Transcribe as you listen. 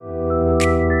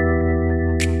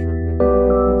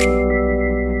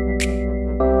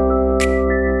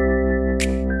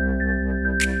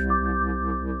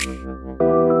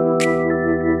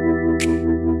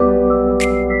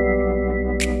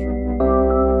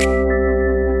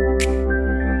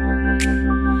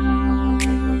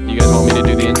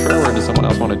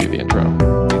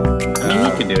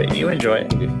do it. You enjoy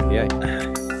it. Yeah.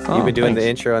 You've been doing the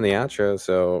intro and the outro,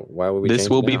 so why would we This change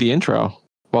will it be now? the intro.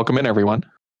 Welcome in, everyone.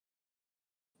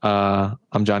 I'm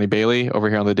Johnny Bailey over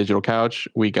here on the digital couch.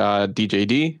 We got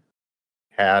DJD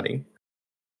Howdy.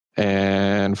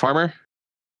 and Farmer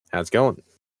How's it going?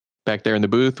 back there in the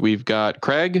booth. We've got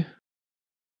Craig.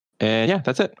 And yeah,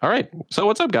 that's it. All right. So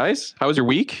what's up, guys? How was your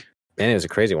week? Man, it was a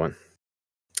crazy one.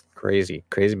 Crazy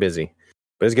busy.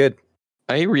 But it's good.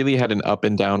 I really had an up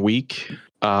and down week,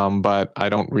 but I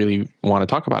don't really want to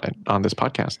talk about it on this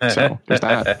podcast. So there's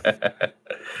that.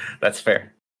 That's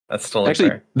fair. That's totally Actually,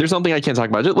 fair. there's something I can't talk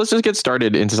about. Let's just get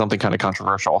started into something kind of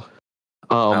controversial.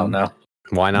 Oh, no.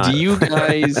 Why not? Do you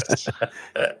guys...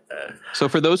 So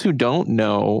for those who don't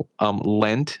know,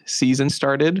 Lent season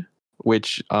started,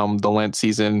 which the Lent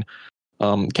season,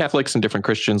 Catholics and different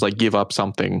Christians like give up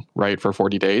something, right, for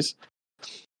 40 days.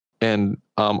 And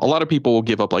a lot of people will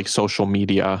give up like social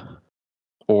media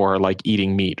or like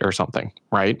eating meat or something,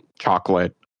 right?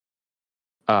 Chocolate.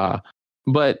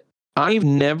 But I've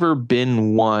never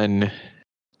been one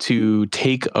to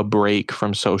take a break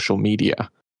from social media.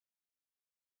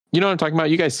 You know what I'm talking about?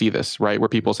 You guys see this, right? Where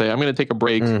people say, I'm going to take a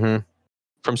break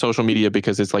from social media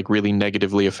because it's like really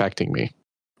negatively affecting me,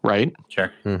 right?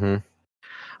 Sure.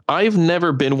 I've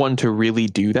never been one to really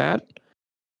do that.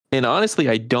 And honestly,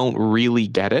 I don't really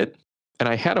get it. And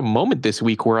I had a moment this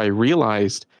week where I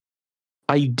realized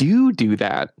I do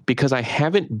that because I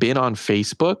haven't been on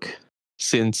Facebook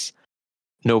since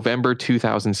November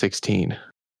 2016.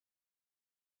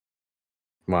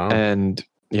 Wow. And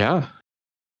yeah,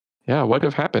 what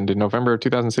have happened in November of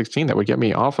 2016 that would get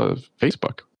me off of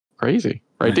Facebook? Crazy,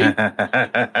 right, D?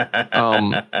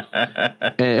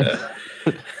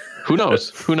 Who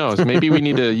knows? Maybe we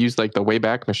need to use like the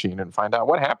Wayback Machine and find out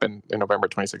what happened in November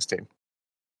 2016.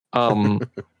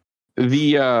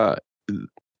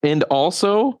 And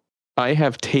also I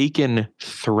have taken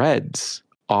Threads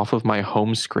off of my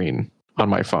home screen on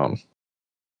my phone.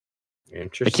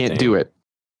 Interesting. I can't do it.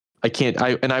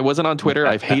 I wasn't on Twitter.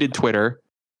 I've hated Twitter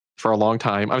for a long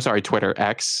time. I'm sorry, Twitter,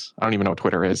 X. I don't even know what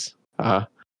Twitter is.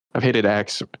 I've hated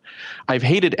X. I've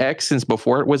hated X since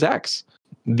before it was X.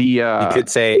 You could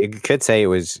say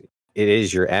it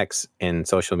is your ex in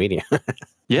social media.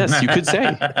 Yes, you could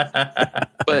say.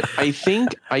 But I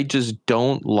think I just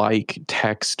don't like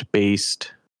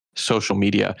text-based social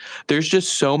media. There's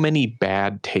just so many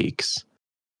bad takes.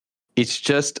 It's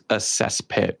just a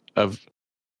cesspit of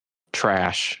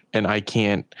trash, and I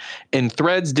can't. And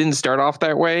Threads didn't start off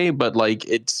that way, but like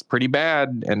it's pretty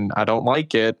bad, and I don't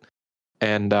like it.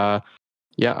 And I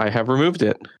have removed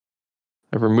it.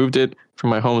 I've removed it from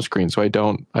my home screen, so I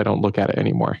don't look at it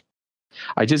anymore.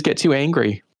 I just get too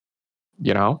angry,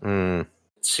 you know?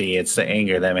 See, it's the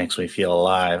anger that makes me feel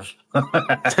alive. so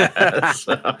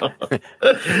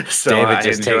David I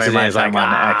just enjoy takes it my and is like, time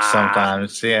on X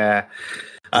sometimes. Yeah.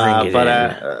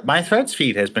 My Threads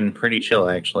feed has been pretty chill,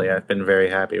 actually. I've been very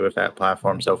happy with that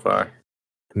platform so far.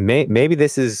 Maybe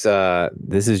this is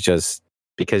just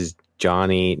because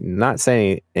Johnny, not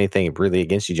saying anything really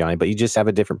against you, Johnny, but you just have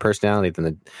a different personality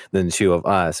than the two of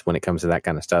us when it comes to that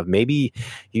kind of stuff. Maybe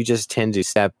you just tend to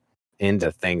step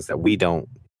into things that we don't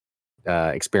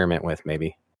experiment with,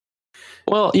 maybe.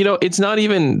 Well, you know, it's not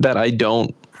even that I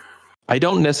don't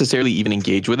necessarily even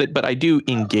engage with it, but I do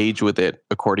engage with it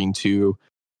according to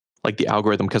like the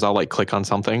algorithm, because I'll like click on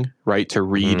something, right, to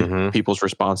read people's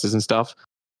responses and stuff.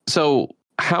 So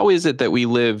how is it that we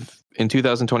live in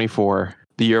 2024,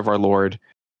 the year of our Lord,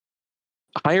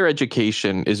 higher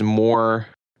education is more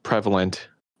prevalent,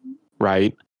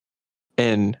 right?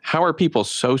 And how are people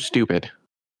so stupid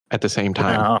at the same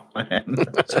time?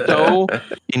 So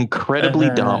incredibly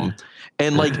dumb.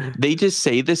 And like they just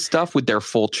say this stuff with their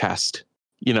full chest.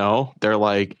 You know, they're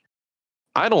like,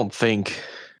 I don't think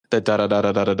that da da da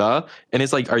da da da da. And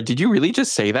it's like, did you really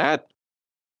just say that?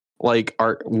 Like,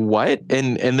 what?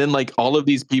 And then like all of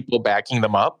these people backing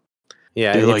them up.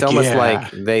 Yeah, it's almost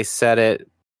like they said it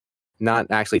not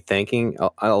actually thinking.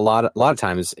 A lot of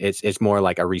times it's more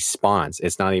like a response.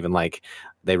 It's not even like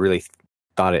they really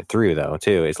thought it through, though,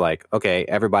 too. It's like, okay,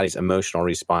 everybody's emotional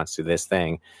response to this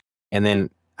thing. And then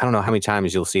I don't know how many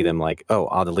times you'll see them like, oh,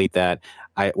 I'll delete that.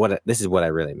 This is what I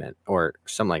really meant, or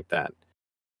something like that.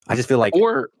 I just feel like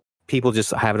people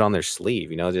just have it on their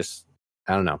sleeve, you know, just,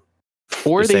 I don't know.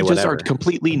 Or they just are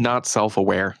completely not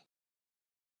self-aware.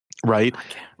 Right?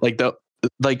 Like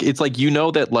it's like, you know,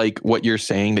 that like what you're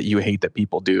saying that you hate that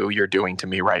people do, you're doing to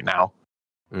me right now.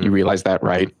 You realize that,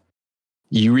 right?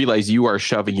 You realize you are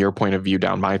shoving your point of view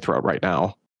down my throat right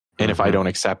now. And if I don't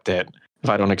accept it, if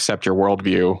I don't accept your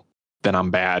worldview, then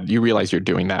I'm bad. You realize you're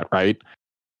doing that, right?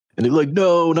 And they're like,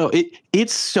 no,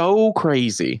 it's so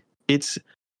crazy. It's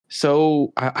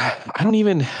so I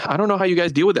don't know how you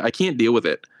guys deal with it. I can't deal with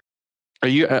it. Are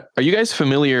you guys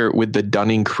familiar with the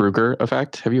Dunning-Kruger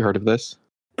effect? Have you heard of this?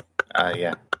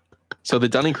 Yeah. So the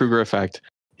Dunning-Kruger effect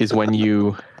is when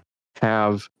you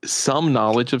have some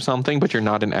knowledge of something, but you're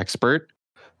not an expert,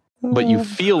 but you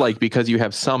feel like because you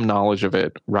have some knowledge of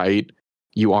it, right,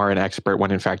 you are an expert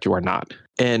when in fact you are not.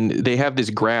 And they have this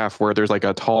graph where there's like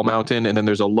a tall mountain and then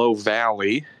there's a low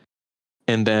valley.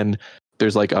 And then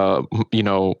there's like a,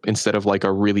 instead of like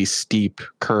a really steep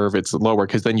curve, it's lower.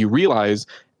 Because then you realize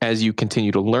as you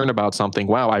continue to learn about something,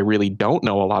 wow, I really don't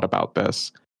know a lot about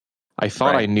this. I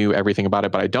thought I knew everything about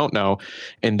it, but I don't know.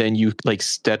 And then you like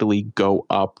steadily go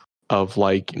up of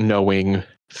like knowing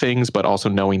things, but also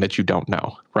knowing that you don't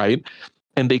know, right?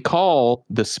 And they call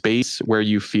the space where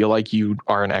you feel like you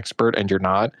are an expert and you're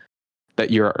not,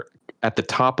 that you're at the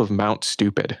top of Mount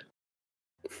Stupid.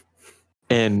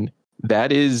 And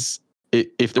that is,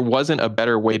 if there wasn't a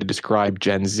better way to describe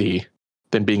Gen Z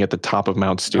than being at the top of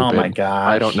Mount Stupid, oh my gosh,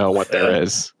 I don't know what there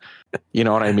is. You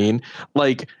know what I mean?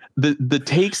 Like the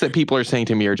takes that people are saying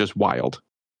to me are just wild.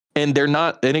 And they're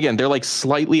not, and again, they're like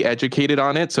slightly educated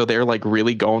on it, so they're like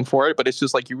really going for it. But it's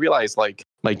just like you realize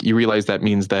that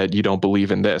means that you don't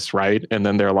believe in this, right? And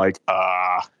then they're like,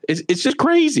 it's just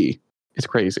crazy. It's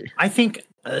crazy. I think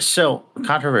so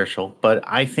controversial, but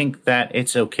I think that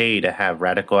it's okay to have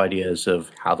radical ideas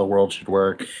of how the world should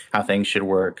work, how things should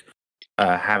work,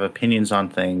 have opinions on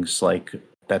things like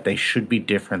that they should be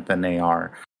different than they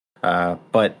are.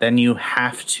 But then you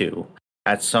have to,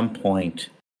 at some point,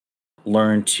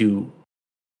 learn to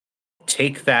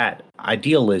take that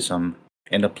idealism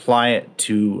and apply it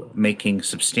to making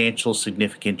substantial,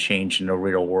 significant change in the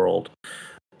real world,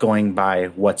 going by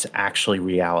what's actually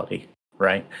reality,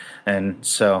 right? And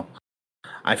so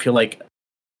I feel like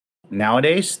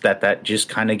nowadays that just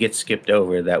kind of gets skipped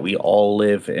over, that we all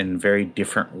live in very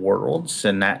different worlds,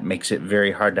 and that makes it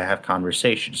very hard to have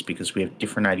conversations because we have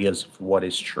different ideas of what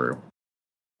is true.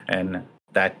 And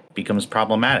that becomes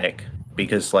problematic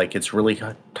because like it's really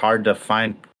hard to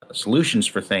find solutions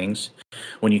for things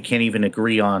when you can't even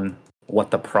agree on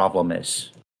what the problem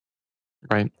is.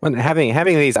 Right. When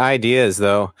having these ideas,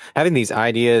 though, having these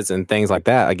ideas and things like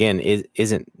that, again,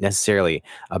 isn't necessarily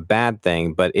a bad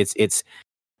thing, but it's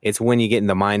when you get in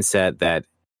the mindset that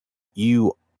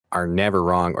you are never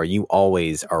wrong or you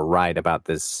always are right about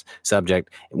this subject.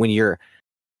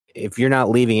 If you're not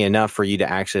leaving enough for you to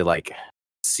actually like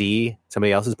see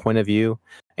somebody else's point of view,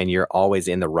 and you're always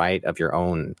in the right of your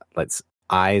own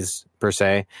eyes per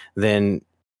se, then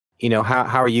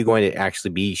how are you going to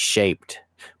actually be shaped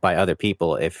by other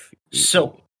people?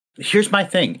 So here's my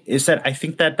thing, is that I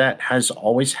think that has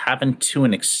always happened to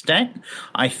an extent.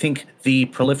 I think the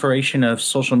proliferation of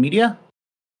social media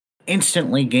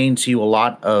instantly gains you a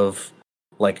lot of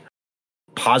like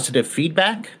positive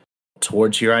feedback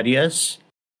towards your ideas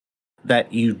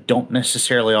that you don't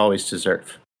necessarily always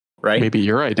deserve, right? Maybe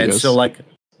your ideas. And so like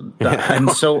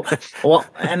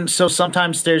and so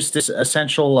sometimes there's this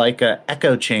essential like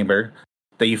echo chamber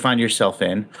that you find yourself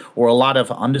in, or a lot of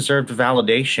undeserved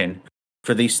validation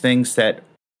for these things that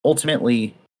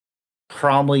ultimately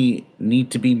probably need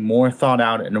to be more thought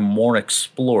out and more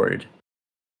explored.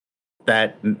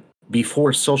 That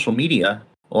before social media,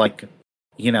 like,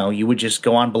 you would just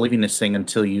go on believing this thing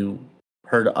until you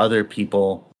heard other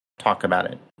people talk about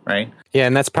it. Right. Yeah,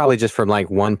 and that's probably just from like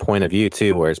one point of view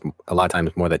too, whereas a lot of times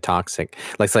more the toxic.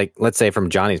 Like let's say from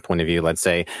Johnny's point of view, let's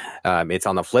say it's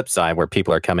on the flip side where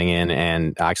people are coming in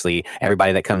and actually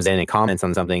everybody that comes in and comments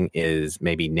on something is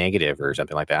maybe negative or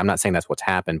something like that. I'm not saying that's what's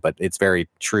happened, but it's very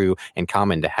true and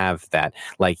common to have that.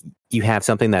 Like you have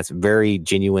something that's very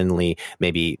genuinely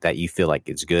maybe that you feel like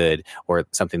it's good, or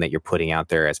something that you're putting out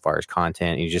there as far as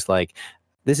content, and you're just like,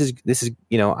 this is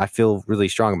I feel really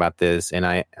strong about this, and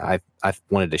I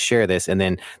wanted to share this. And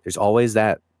then there's always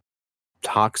that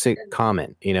toxic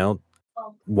comment,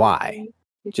 why?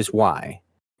 Just why?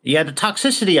 Yeah, the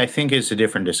toxicity, I think, is a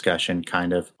different discussion,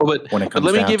 kind of. But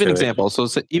let me give an example. So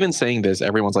even saying this,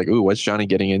 everyone's like, ooh, what's Johnny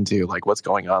getting into? Like, what's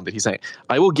going on that he's saying?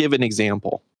 I will give an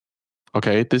example.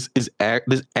 Okay, this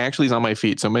actually is on my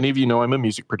feed. So many of you know I'm a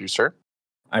music producer.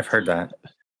 I've heard that.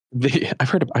 I've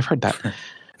heard that.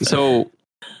 So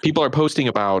people are posting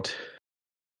about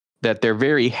that they're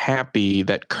very happy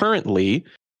that currently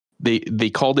they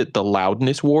called it the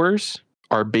loudness wars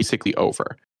are basically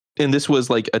over. And this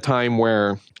was like a time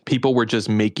where people were just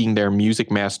making their music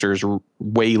masters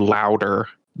way louder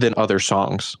than other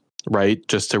songs, right?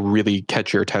 Just to really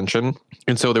catch your attention.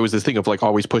 And so there was this thing of like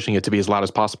always pushing it to be as loud as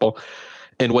possible.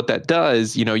 And what that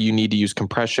does, you need to use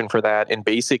compression for that. And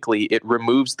basically it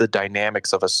removes the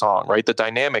dynamics of a song, right? The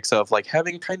dynamics of like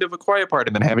having kind of a quiet part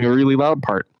and then having a really loud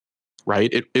part,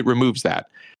 right? It removes that.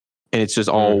 And it's just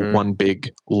all one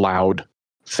big loud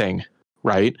thing,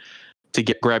 right? To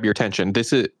grab your attention.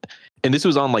 This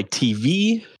was on like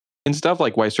TV and stuff,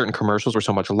 like why certain commercials were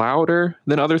so much louder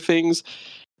than other things.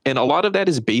 And a lot of that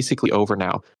is basically over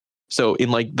now. So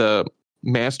in like the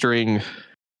mastering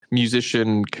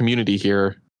musician community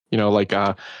here, like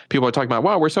people are talking about,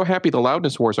 wow, we're so happy the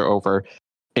loudness wars are over.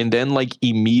 And then like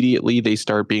immediately they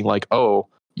start being like, oh,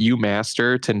 you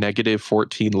master to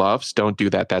 -14 LUFS. Don't do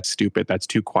that. That's stupid. That's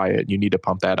too quiet. You need to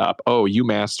pump that up. Oh, you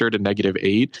master to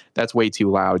 -8. That's way too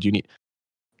loud. You need,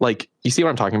 like, you see what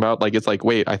I'm talking about? Like, it's like,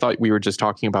 wait, I thought we were just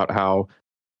talking about how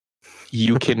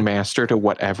you can master to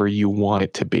whatever you want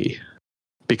it to be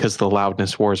because the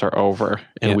loudness wars are over.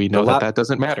 And we know that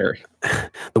doesn't matter.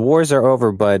 The wars are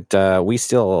over, but we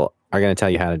still are going to tell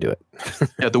you how to do it.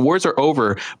 Yeah, the wars are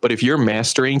over, but if you're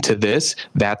mastering to this,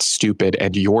 that's stupid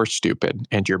and you're stupid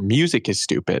and your music is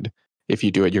stupid. If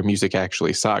you do it, your music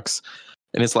actually sucks.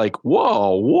 And it's like,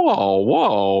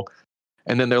 whoa.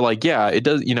 And then they're like, yeah, it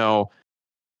does,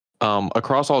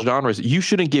 across all genres, you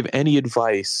shouldn't give any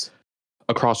advice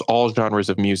across all genres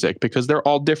of music because they're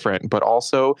all different. But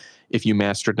also, if you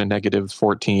mastered a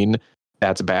 -14,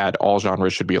 that's bad. All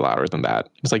genres should be louder than that.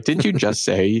 It's like, didn't you just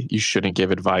say you shouldn't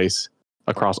give advice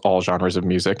across all genres of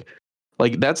music?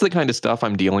 Like, that's the kind of stuff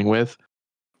I'm dealing with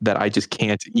that I just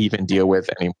can't even deal with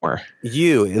anymore.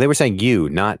 They were saying you,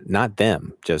 not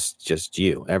them, just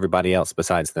you, everybody else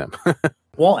besides them.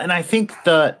 Well, and I think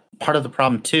the part of the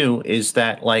problem too is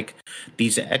that like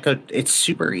it's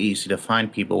super easy to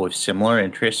find people with similar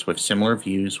interests, with similar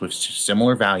views, with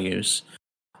similar values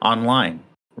online,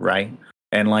 right?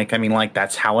 And like, I mean, like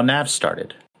that's how a nav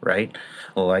started, right?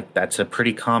 Like that's a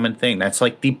pretty common thing. That's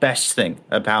like the best thing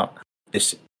about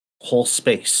this whole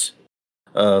space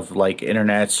of like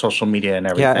internet, social media, and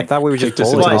everything. Yeah, I thought we were just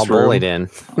bullied in.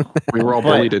 We were all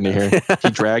bullied in here.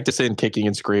 He dragged us in, kicking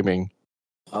and screaming.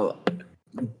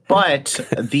 But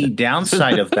the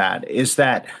downside of that is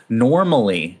that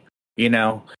normally,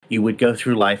 you would go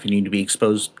through life and you'd be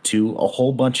exposed to a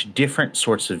whole bunch of different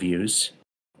sorts of views,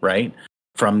 right?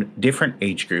 From different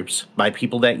age groups by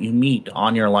people that you meet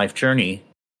on your life journey.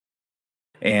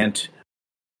 And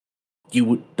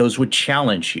those would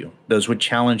challenge you. Those would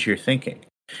challenge your thinking.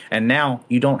 And now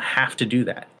you don't have to do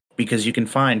that because you can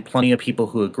find plenty of people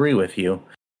who agree with you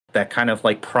that kind of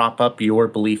like prop up your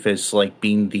belief as like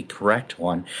being the correct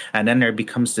one. And then there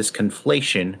becomes this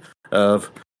conflation of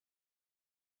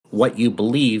what you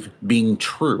believe being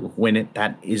true when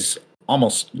that is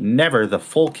almost never the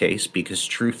full case because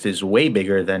truth is way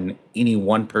bigger than any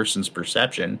one person's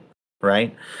perception.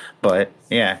 Right. But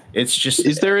yeah, it's just.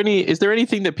 Is there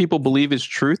anything that people believe is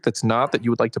truth that's not that you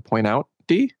would like to point out,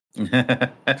 D? Not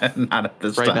at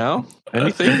this time. Right now?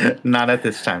 Anything? Not at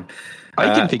this time.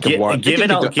 I can think of one.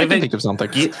 I can think of something.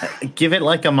 Give it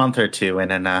like a month or two, and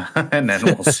then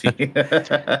we'll see.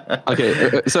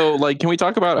 Okay, so like, can we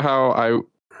talk about how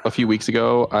a few weeks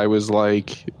ago I was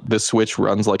like, the Switch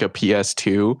runs like a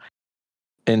PS2,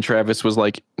 and Travis was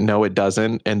like, no, it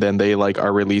doesn't. And then they like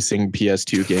are releasing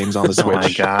PS2 games on the Switch. Oh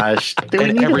my gosh!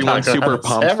 And everyone's super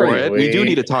pumped for it. We do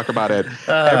need to talk about it.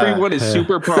 Everyone is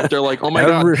super pumped. They're like, oh my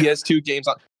god, PS2 games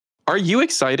on. Are you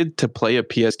excited to play a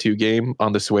PS2 game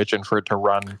on the Switch and for it to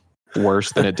run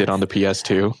worse than it did on the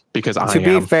PS2? Because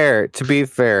to be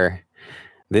fair,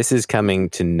 this is coming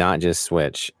to not just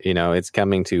Switch. It's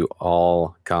coming to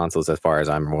all consoles as far as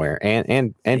I'm aware,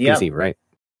 and PC, right?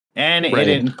 And it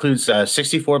includes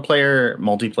 64-player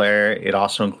multiplayer. It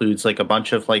also includes like a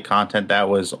bunch of like content that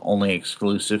was only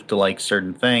exclusive to like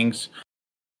certain things,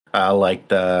 like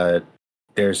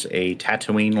there's a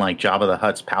Tatooine like Jabba the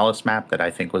Hutt's palace map that I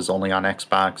think was only on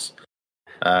Xbox.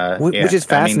 Which is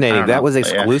fascinating. That was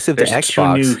exclusive to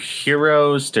Xbox. There's 2 new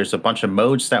heroes. There's a bunch of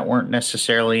modes that weren't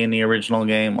necessarily in the original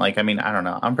game. Like, I mean, I don't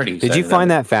know. I'm pretty excited. Did you find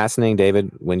that fascinating,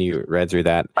 David, when you read through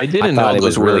that? I didn't know it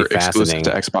was really exclusive to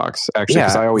Xbox, actually,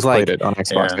 because I always played it on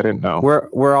Xbox. I didn't know.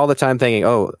 We're all the time thinking,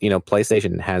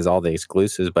 PlayStation has all the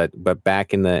exclusives, but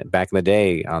back in the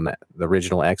day on the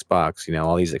original Xbox,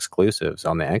 all these exclusives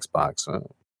on the Xbox.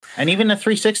 And even the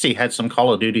 360 had some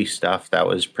Call of Duty stuff that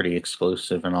was pretty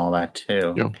exclusive and all that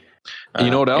too. Yeah. You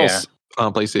know what else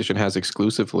PlayStation has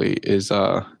exclusively is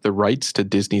the rights to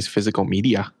Disney's physical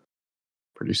media.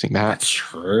 Producing that. That's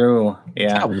true.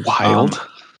 Yeah. Isn't that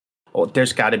wild?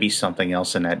 There's got to be something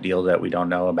else in that deal that we don't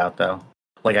know about though.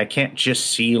 Like I can't just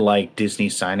see like Disney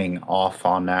signing off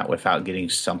on that without getting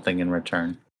something in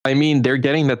return. I mean, they're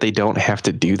getting that they don't have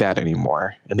to do that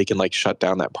anymore, and they can like shut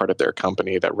down that part of their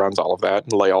company that runs all of that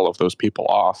and lay all of those people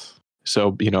off.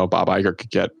 So, Bob Iger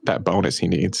could get that bonus he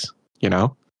needs,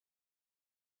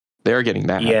 They're getting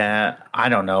that. Yeah, I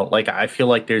don't know. Like, I feel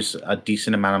like there's a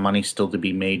decent amount of money still to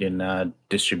be made in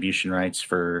distribution rights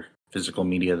for physical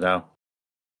media, though.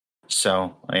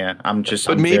 So, yeah,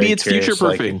 But maybe it's future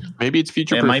proofing. Like, maybe it's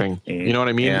future proofing. You know what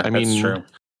I mean? Yeah, that's true.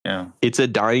 Yeah, it's a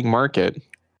dying market.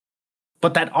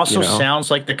 But that also sounds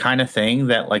like the kind of thing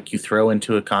that like you throw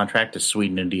into a contract to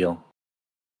sweeten a deal.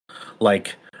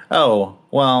 Like, oh,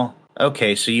 well,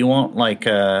 okay, so you won't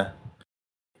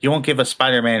you won't give us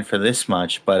Spider-Man for this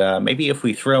much, but maybe if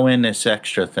we throw in this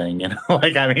extra thing,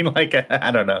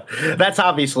 I don't know. That's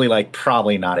obviously like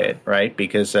probably not it, right?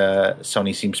 Because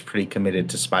Sony seems pretty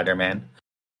committed to Spider-Man.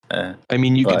 I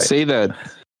mean, you could say that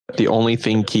the only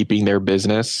thing keeping their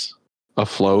business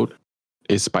afloat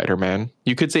is Spider-Man.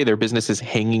 You could say their business is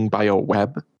hanging by a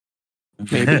web.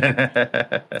 Maybe.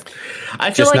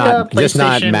 I feel just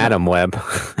not Madam Web.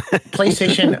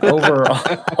 PlayStation overall.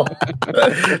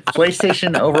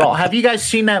 PlayStation overall. Have you guys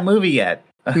seen that movie yet?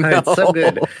 No. It's so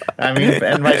good. I mean,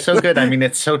 and by so good, I mean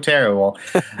it's so terrible.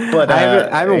 But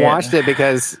I haven't watched it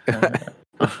because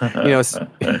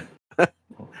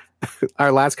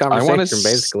our last conversation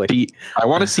basically. I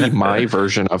want to see my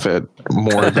version of it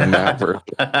more than that version.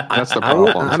 That's the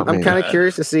problem. I'm kind of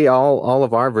curious to see all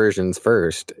of our versions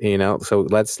first. So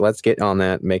let's get on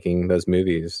that, making those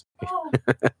movies.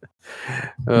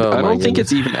 I don't think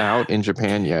it's even out in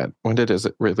Japan yet. When did it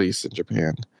release in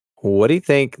Japan? What do you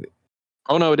think?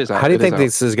 Oh no, it is out. How do you think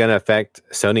this is going to affect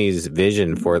Sony's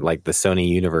vision for like the Sony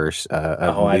universe of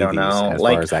movies? I don't know. As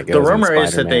like far as that goes, the rumor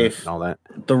is that they've all that.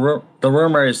 The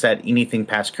rumor is that anything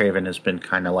past Craven has been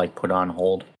kind of like put on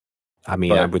hold. I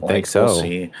mean, I would think so. We'll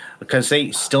see. Because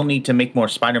they still need to make more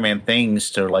Spider-Man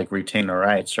things to like retain the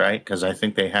rights, right? Because I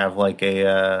think they have like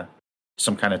a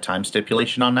some kind of time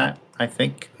stipulation on that. I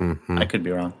think I could be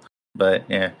wrong, but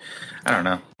yeah, I don't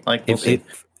know. Like we'll see.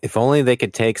 If only they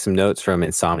could take some notes from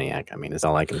Insomniac. I mean, is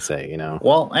all I can say,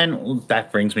 Well, and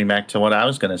that brings me back to what I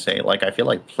was going to say. Like, I feel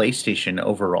like PlayStation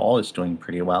overall is doing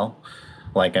pretty well.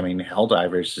 Like, I mean,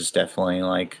 Helldivers is definitely,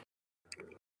 like,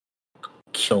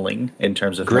 killing in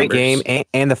terms of great numbers. Game.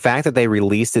 And the fact that they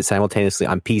released it simultaneously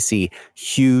on PC,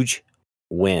 huge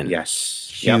win. Yes.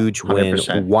 Huge win.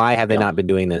 Why have they not been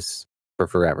doing this for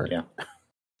forever? Yeah.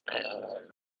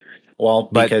 Well,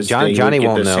 because Johnny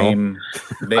won't know.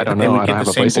 I don't know. I don't have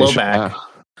a PlayStation.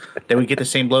 They would get the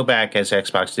same blowback as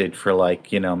Xbox did for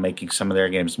like, making some of their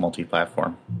games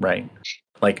multi-platform, right?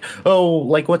 Like,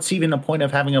 what's even the point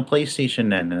of having a PlayStation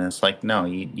then? And it's like, no,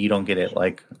 you don't get it.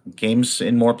 Like, games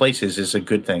in more places is a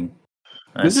good thing.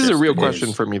 This is a real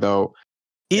question for me, though.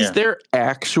 Is there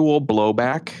actual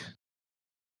blowback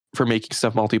for making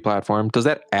stuff multi-platform? Does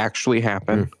that actually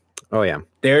happen? Oh, yeah.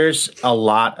 There's a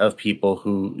lot of people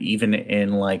who, even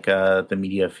in like the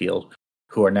media field,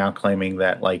 who are now claiming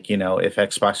that, like, if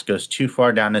Xbox goes too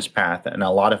far down this path, and a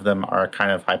lot of them are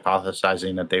kind of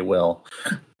hypothesizing that they will,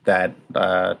 that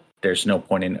there's no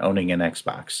point in owning an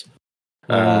Xbox.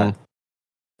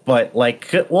 But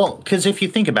like, well, because if you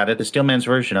think about it, the Steelman's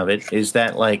version of it is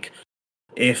that like,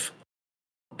 if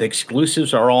the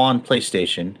exclusives are all on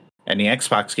PlayStation and the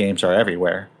Xbox games are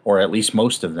everywhere, or at least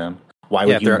most of them, why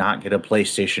would you not get a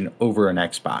PlayStation over an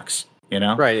Xbox?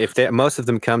 Right. If most of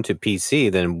them come to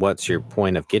PC, then what's your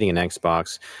point of getting an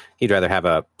Xbox? You'd rather have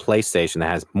a PlayStation that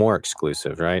has more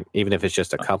exclusive, right? Even if it's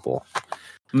just a couple.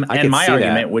 And my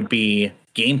argument would be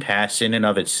Game Pass in and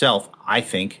of itself, I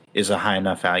think, is a high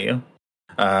enough value.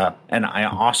 And I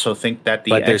also think that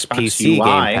the there's Xbox PC UI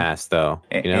Game Pass, though,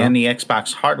 and the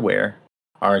Xbox hardware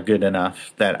are good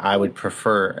enough that I would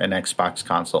prefer an Xbox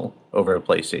console over a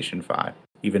PlayStation 5.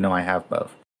 Even though I have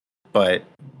both. But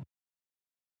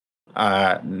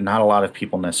not a lot of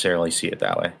people necessarily see it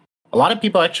that way. A lot of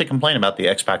people actually complain about the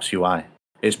Xbox UI,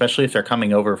 especially if they're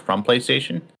coming over from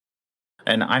PlayStation.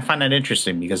 And I find that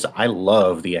interesting because I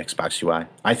love the Xbox UI.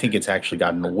 I think it's actually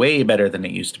gotten way better than it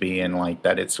used to be, and like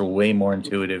that it's way more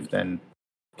intuitive than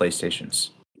PlayStation's.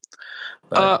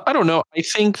 I don't know. I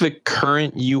think the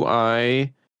current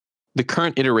UI, the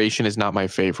current iteration is not my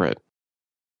favorite.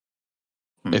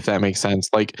 If that makes sense.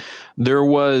 Like there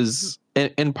was,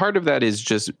 and part of that is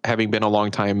just having been a long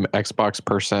time Xbox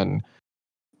person,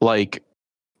 like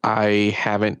I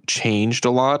haven't changed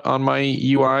a lot on my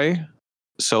UI.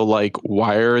 So like,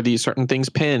 why are these certain things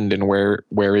pinned and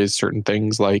where is certain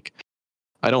things? Like,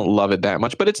 I don't love it that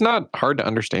much, but it's not hard to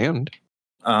understand.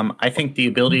 I think the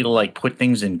ability to like put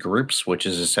things in groups, which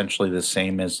is essentially the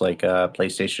same as like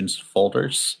PlayStation's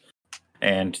folders,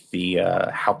 and the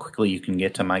how quickly you can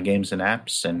get to My Games and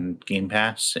Apps and Game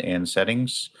Pass and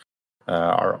settings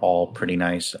are all pretty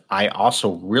nice. I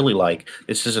also really like,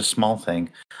 this is a small thing,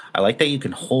 I like that you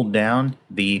can hold down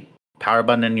the power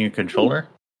button in your controller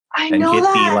and get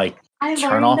the like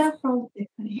turn off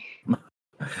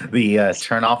the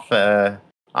turn off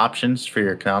options for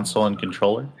your console and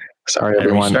controller. Sorry,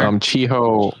 everyone.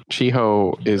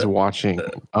 Chiho is watching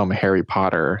Harry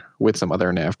Potter with some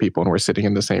other NAF people, and we're sitting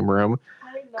in the same room.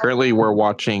 Currently, we're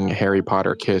watching Harry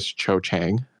Potter kiss Cho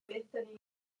Chang.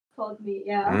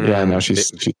 Yeah, no,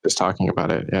 she's just talking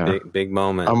about it. Yeah, big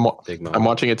moment. I'm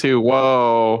watching it too.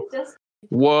 Whoa!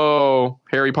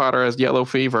 Harry Potter has yellow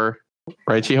fever,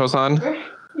 right, Chiho-san?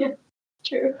 Yeah,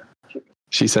 true.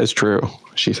 She says true.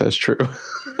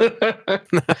 The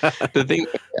thing,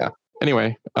 yeah.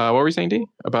 Anyway, what were we saying, D,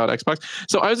 about Xbox?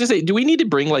 So I was gonna say, do we need to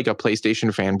bring like a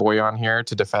PlayStation fanboy on here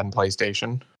to defend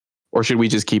PlayStation, or should we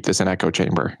just keep this an echo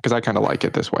chamber? Because I kind of like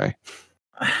it this way.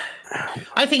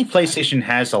 I think PlayStation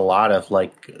has a lot of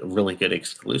like really good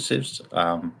exclusives.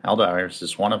 Helldivers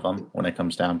is one of them when it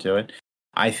comes down to it.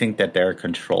 I think that their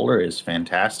controller is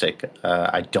fantastic.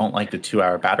 I don't like the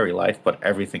 2-hour battery life, but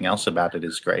everything else about it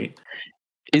is great.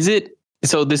 Is it?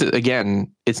 So this is,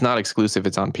 again, it's not exclusive.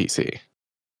 It's on PC.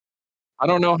 I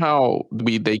don't know how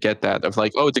they get that of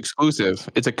like, oh, it's exclusive.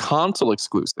 It's a console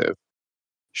exclusive.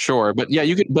 Sure, but yeah,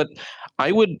 you could. But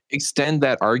I would extend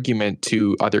that argument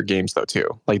to other games though too.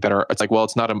 Like that are, it's like, well,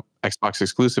 it's not an Xbox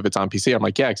exclusive. It's on PC. I'm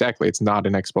like, yeah, exactly. It's not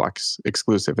an Xbox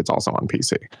exclusive. It's also on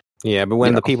PC. Yeah, but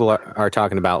when the people are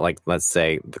talking about, like, let's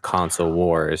say the console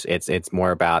wars, it's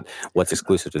more about what's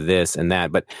exclusive to this and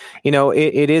that. But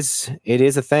it is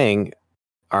a thing.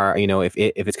 If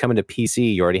it's coming to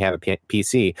PC, you already have a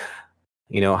PC.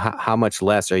 How much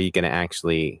less are you going to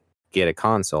actually get a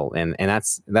console? And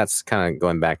that's kind of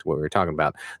going back to what we were talking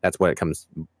about. That's what it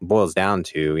boils down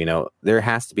to. There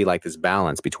has to be like this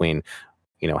balance between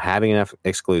having enough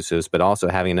exclusives, but also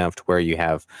having enough to where you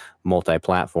have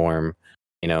multi-platform.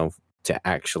 To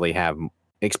actually have,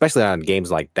 especially on games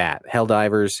like that,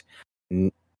 Helldivers,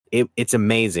 it's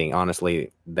amazing,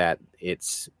 honestly, that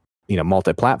it's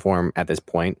multi-platform at this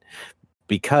point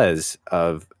because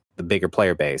of the bigger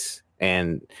player base,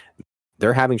 and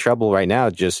they're having trouble right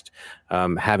now just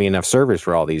having enough servers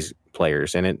for all these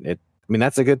players, and I mean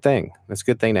that's a good thing. That's a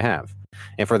good thing to have,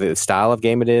 and for the style of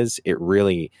game it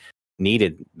really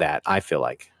needed that. I feel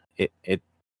like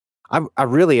I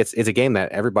really, it's a game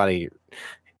that everybody,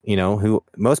 who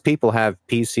most people have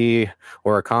PC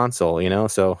or a console,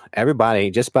 so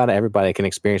just about everybody can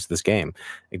experience this game,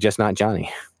 just not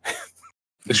Johnny.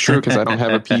 It's true, because I don't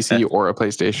have a PC or a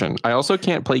PlayStation. I also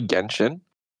can't play Genshin,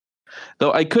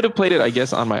 though I could have played it, I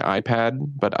guess, on my iPad,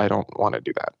 but I don't want to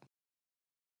do that.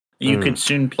 You could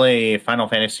soon play Final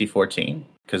Fantasy 14,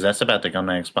 because that's about to come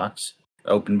to Xbox.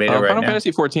 Open beta right now. Final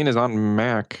Fantasy 14 is on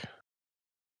Mac.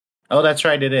 Oh, that's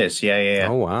right, it is. Yeah.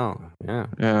 Oh, wow.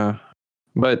 Yeah.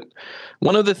 But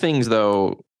one of the things,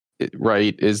 though,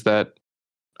 right, is that,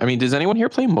 I mean, does anyone here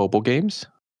play mobile games?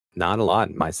 Not a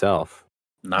lot myself.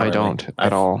 I don't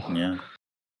at all. Yeah.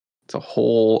 That's a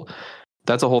whole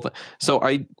thing. So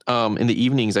I, in the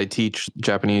evenings, I teach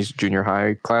Japanese junior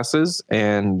high classes,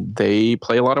 and they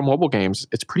play a lot of mobile games.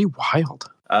 It's pretty wild.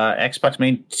 Xbox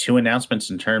made 2 announcements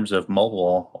in terms of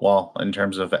mobile. Well, in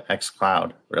terms of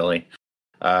xCloud, really.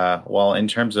 In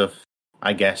terms of,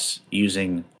 I guess,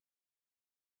 using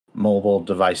mobile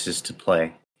devices to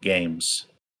play games,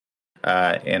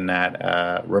 in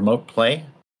that remote play,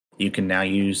 you can now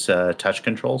use touch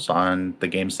controls on the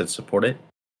games that support it,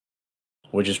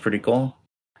 which is pretty cool.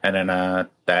 And then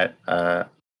that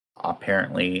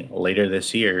apparently later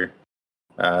this year,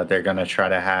 they're going to try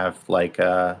to have like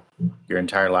your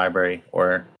entire library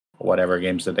or whatever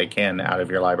games that they can out of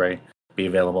your library be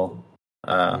available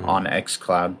on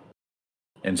xCloud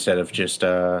instead of just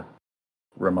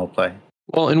remote play.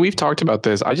 Well, and we've talked about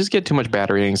this. I just get too much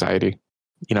battery anxiety.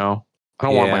 I don't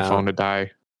want my phone to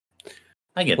die.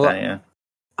 I get that, yeah.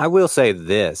 I will say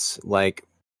this, like,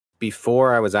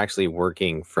 before I was actually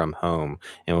working from home,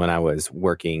 and when I was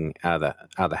working out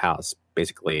of the house,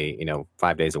 basically,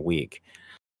 5 days a week,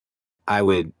 I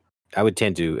would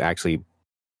tend to actually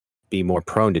be more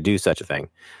prone to do such a thing.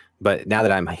 But now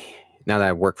that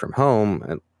I work from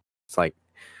home, it's like,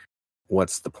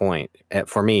 what's the point?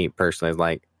 For me personally, it's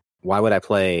like, why would I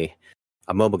play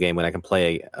a mobile game when I can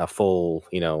play a full,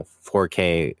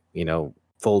 4K,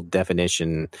 full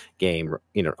definition game,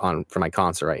 for my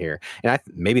console right here? And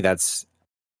maybe that's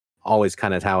always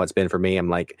kind of how it's been for me. I'm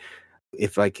like,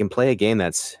 if I can play a game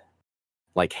that's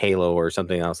like Halo or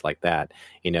something else like that,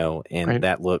 and right,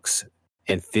 that looks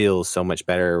and feels so much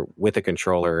better with a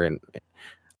controller, and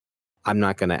I'm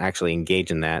not going to actually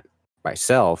engage in that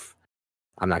myself.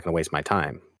 I'm not going to waste my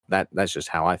time. That's just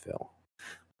how I feel.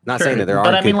 Not saying that there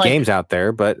aren't good games out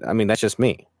there, but I mean, that's just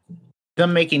me.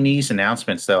 Them making these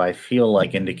announcements, though, I feel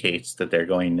like indicates that they're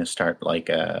going to start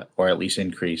or at least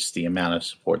increase the amount of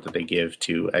support that they give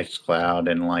to xCloud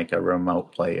and like a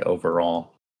remote play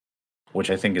overall,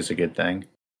 which I think is a good thing.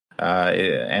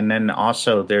 And then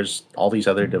also there's all these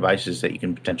other devices that you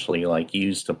can potentially like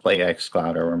use to play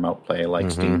xCloud or remote play,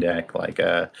 like Steam Deck, like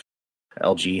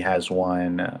LG has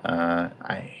one.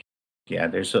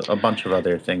 There's a bunch of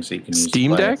other things that you can use.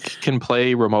 Steam Deck can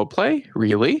play remote play?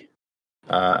 Really?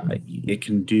 It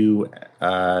can do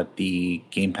the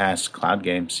Game Pass cloud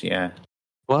games. Yeah.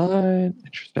 What?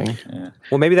 Interesting. Yeah.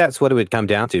 Well, maybe that's what it would come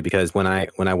down to, because when I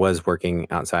was working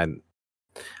outside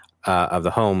of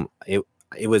the home,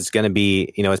 it was going to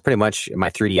be, it's pretty much my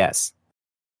 3DS.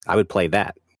 I would play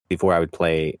that before I would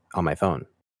play on my phone.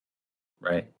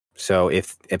 Right. So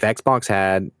if Xbox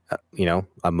had,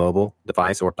 a mobile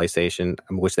device, or PlayStation,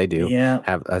 which they do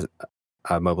have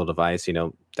a mobile device,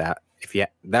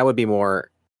 that would be more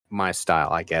my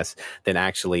style, I guess, than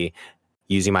actually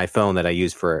using my phone that I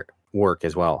use for work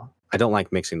as well. I don't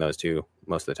like mixing those two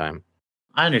most of the time.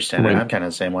 I understand it. I'm kind of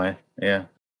the same way. Yeah.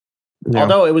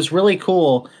 Although it was really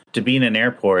cool to be in an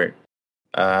airport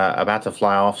about to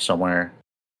fly off somewhere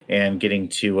and getting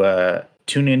to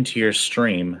tune into your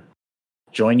stream,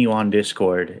 join you on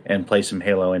Discord, and play some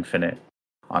Halo Infinite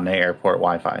on the airport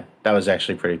Wi-Fi. That was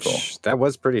actually pretty cool. That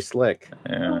was pretty slick.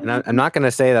 Yeah. And I'm not going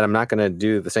to say that I'm not going to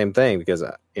do the same thing, because,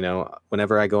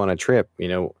 whenever I go on a trip,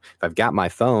 if I've got my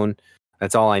phone,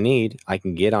 that's all I need. I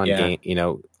can get on game, I can get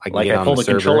on the server. I pulled the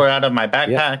controller out of my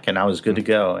backpack and I was good to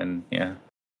go. And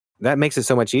that makes it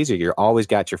so much easier. You're always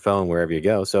got your phone wherever you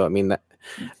go. So,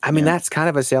 that's kind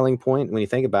of a selling point when you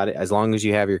think about it. As long as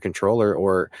you have your controller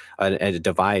or a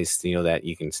device, that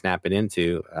you can snap it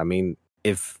into. I mean,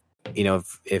 if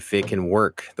it can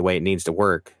work the way it needs to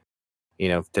work,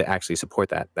 to actually support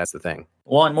that, that's the thing.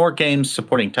 Well, and more games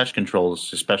supporting touch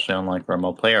controls, especially on like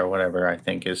remote play or whatever, I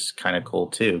think is kind of cool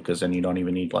too, because then you don't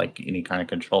even need like any kind of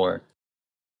controller.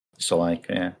 So like,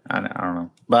 I don't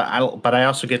know, but I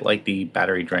also get like the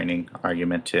battery draining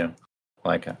argument too,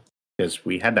 like because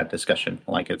we had that discussion.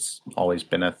 Like it's always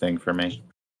been a thing for me.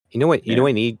 You know what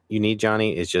you need,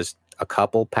 Johnny, is just a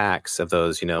couple packs of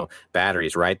those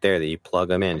batteries right there that you plug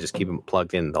them in. Just keep them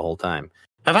plugged in the whole time.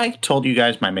 Have I told you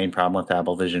guys my main problem with the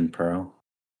Apple Vision Pro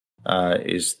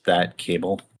is that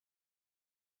cable?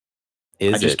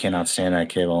 I just cannot stand that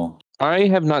cable. I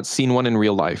have not seen one in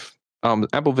real life.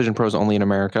 Apple Vision Pro is only in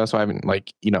America, so I haven't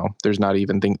there's not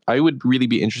even I would really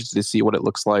be interested to see what it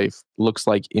looks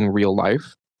like in real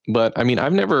life. But I mean,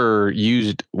 I've never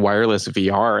used wireless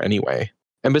VR anyway.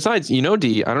 And besides,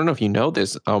 D, I don't know if you know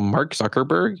this, Mark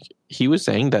Zuckerberg, he was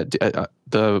saying that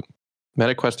the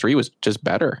Meta Quest 3 was just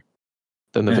better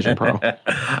than the Vision Pro.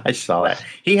 I saw that.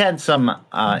 He had some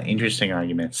interesting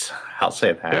arguments. I'll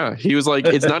say that. Yeah, he was like,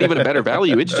 it's not even a better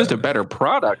value. It's just a better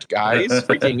product, guys.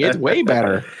 Freaking, it's way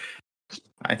better.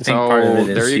 I think part of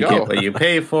it is you get what you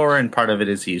pay for, and part of it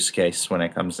is use case when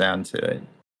it comes down to it.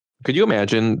 Could you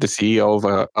imagine the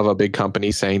CEO of a big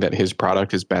company saying that his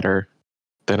product is better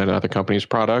than another company's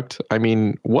product? I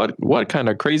mean, what kind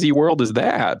of crazy world is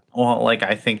that? Well,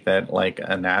 I think that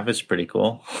a nav is pretty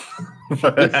cool.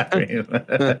 Well, that's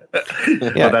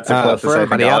for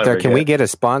everybody out there. Can we get a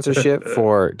sponsorship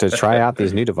to try out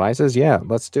these new devices? Yeah,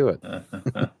 let's do it.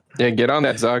 Yeah, get on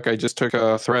that, Zuck. I just took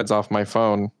Threads off my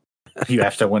phone. You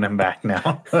have to win him back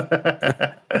now.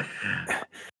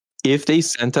 If they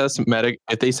sent us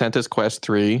Quest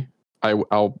 3,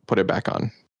 I'll put it back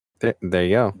on. There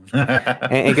you go.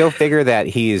 and go figure that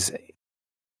he's,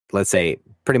 let's say,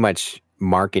 pretty much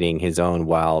marketing his own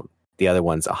while the other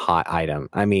one's a hot item.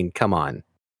 I mean, come on.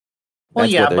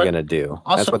 That's what they're going to do.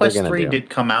 Also, Quest 3 did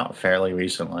come out fairly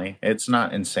recently. It's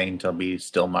not insane to be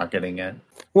still marketing it.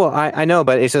 Well, I know,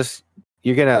 but it's just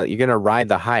you're gonna ride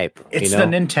the hype. It's the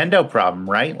Nintendo problem,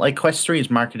 right? Like Quest 3 is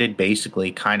marketed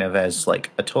basically kind of as like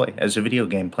a toy, as a video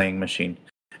game playing machine,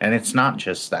 and it's not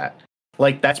just that.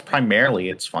 Like that's primarily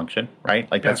its function, right?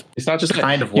 Like that's it's not just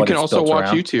kind of what you can also watch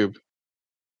around. YouTube.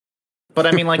 But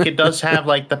I mean, like it does have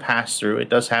like the pass through. It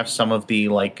does have some of the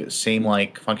same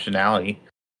functionality,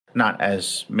 not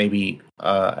as maybe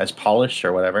as polished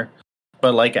or whatever.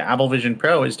 But Apple Vision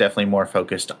Pro is definitely more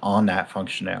focused on that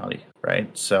functionality,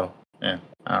 right? So. Yeah,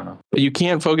 I don't know. But you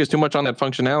can't focus too much on that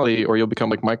functionality or you'll become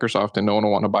like Microsoft and no one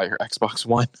will want to buy your Xbox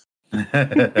One.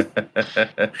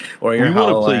 Or your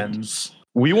HoloLens.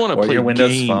 We want to play your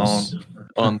Windows games Phone.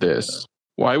 On this.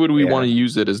 Why would we want to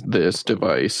use it as this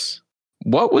device?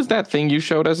 What was that thing you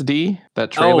showed us, D?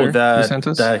 That trailer you sent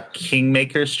us? The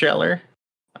Kingmakers trailer.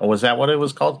 Was that what it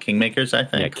was called? Kingmakers, I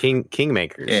think. Yeah,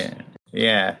 Kingmakers.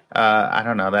 Yeah. I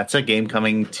don't know. That's a game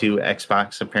coming to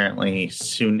Xbox apparently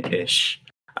soon-ish.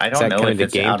 I don't know if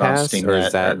it's out on Steam or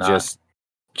is that just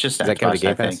Xbox,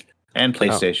 I think, and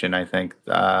PlayStation. I think.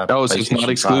 So it's not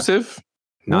exclusive.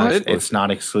 It's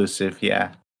not exclusive.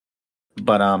 Yeah.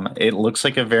 But it looks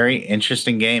like a very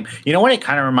interesting game. You know what it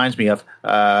kind of reminds me of?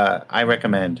 I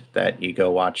recommend that you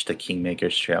go watch the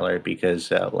Kingmakers trailer because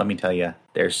let me tell you,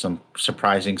 there's some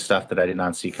surprising stuff that I did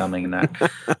not see coming in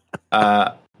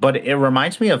that. But it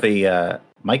reminds me of a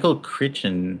Michael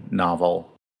Crichton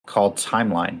novel called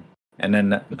Timeline. And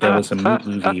then there was a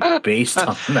movie based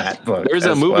on that book. There's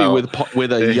a movie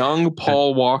with a young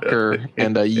Paul Walker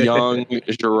and a young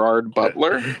Gerard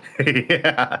Butler.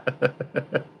 Yeah.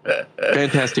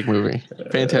 Fantastic movie.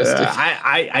 Fantastic.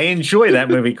 I enjoy that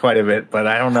movie quite a bit, but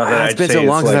I don't know that it's been so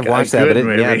long since I've watched that.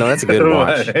 But that's a good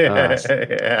watch.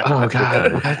 Oh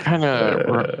god, that kind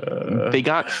of they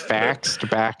got faxed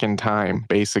back in time.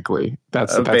 Basically,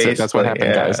 that's it. That's what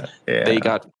happened, guys.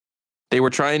 Yeah. They were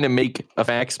trying to make a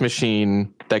fax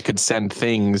machine that could send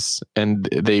things, and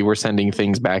they were sending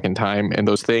things back in time. And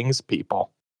those things,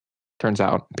 people. Turns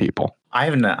out, people. I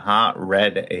have not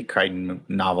read a Crichton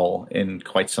novel in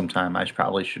quite some time. I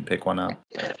probably should pick one up.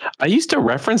 I used to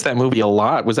reference that movie a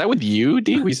lot. Was that with you,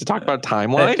 D? We used to talk about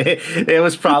Timeline. It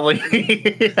was probably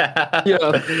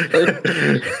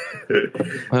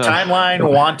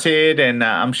Timeline, Wanted, and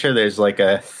I'm sure there's like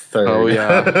a third. Oh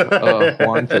yeah,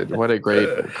 Wanted. What a great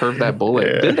Curve That Bullet.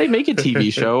 Yeah. Didn't they make a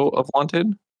TV show of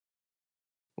Wanted?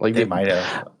 Like they might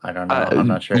have. I don't know. I'm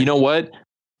not sure. You know what?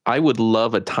 I would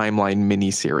love a Timeline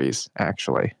miniseries,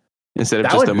 actually, instead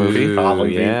of just a movie. Probably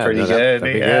be pretty good.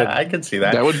 Good. I could see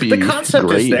that. That would be the concept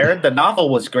great. is there. The novel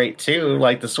was great too.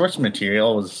 Like the source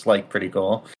material was like pretty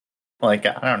cool. Like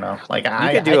I don't know. Like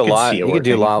you could do a lot. You could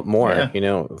do a lot more. You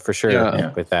know, for sure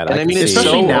with that. And I mean, it's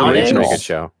so original.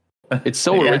 Show. It's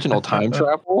so original. Time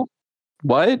travel.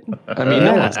 What? I mean,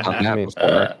 no one's done that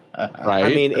before. Right? I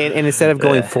mean, and instead of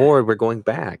going forward, we're going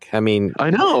back. I mean, I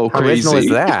know. How original is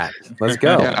that? Let's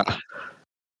go. Yeah.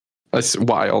 That's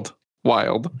wild.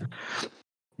 Man,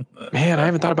 I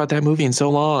haven't thought about that movie in so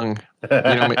long. You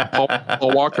know,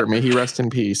 Paul Walker, may he rest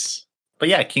in peace. But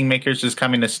yeah, Kingmakers is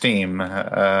coming to Steam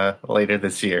later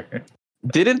this year.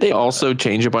 Didn't they also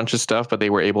change a bunch of stuff, but they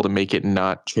were able to make it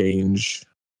not change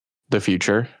the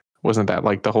future? Wasn't that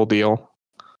like the whole deal?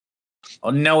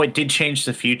 Oh, no, it did change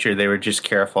the future. They were just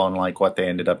careful on like what they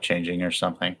ended up changing or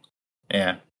something.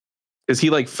 Yeah. Because he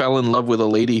like fell in love with a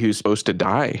lady who's supposed to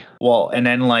die. Well, and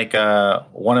then like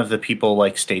one of the people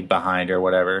like stayed behind or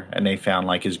whatever, and they found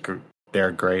like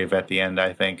their grave at the end,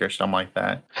 I think, or something like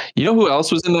that. You know who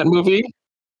else was in that movie?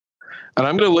 And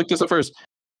I'm going to look this up first.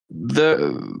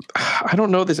 I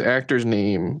don't know this actor's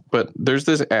name, but there's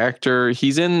this actor.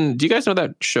 He's in. Do you guys know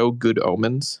that show Good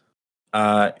Omens?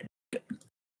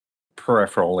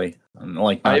 Peripherally,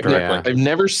 like not directly. I've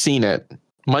never seen it.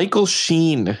 Michael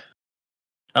Sheen.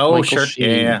 Oh, Michael sure.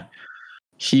 Sheen. Yeah.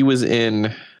 He was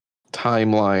in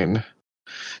Timeline.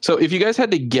 So if you guys had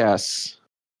to guess,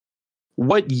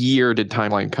 what year did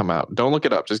Timeline come out? Don't look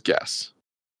it up. Just guess.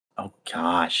 Oh,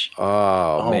 gosh.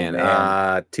 Oh man.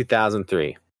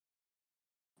 2003.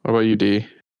 What about you, D?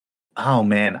 Oh,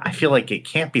 man. I feel like it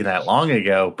can't be that long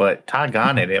ago, but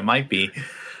doggone it, it might be.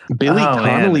 Billy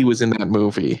Connolly was in that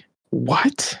movie.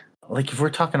 What? Like, if we're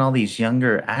talking all these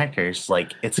younger actors,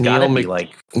 like, it's got to be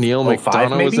like Neil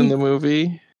McDonough was in the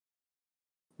movie.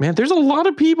 Man, there's a lot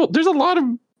of people. There's a lot of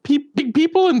big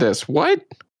people in this. What?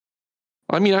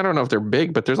 I mean, I don't know if they're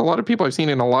big, but there's a lot of people I've seen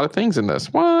in a lot of things in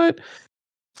this. What?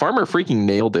 Farmer freaking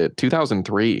nailed it.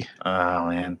 2003. Oh,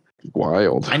 man.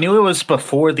 Wild. I knew it was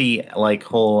before the like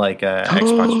whole like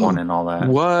Xbox One and all that.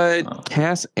 What?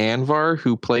 Cass Anvar,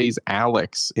 who plays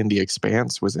Alex in The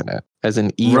Expanse, was in it as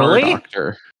an ER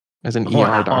doctor. As an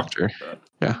ER doctor.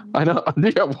 Yeah, I know.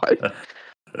 Yeah, what?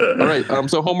 All right.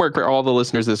 So homework for all the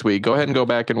listeners this week. Go ahead and go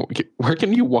back and where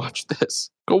can you watch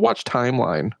this? Go watch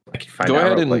Timeline. I can find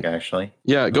out real quick, actually.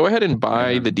 Yeah, go ahead and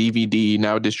buy the DVD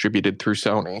now distributed through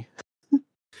Sony.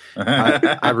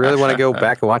 I really want to go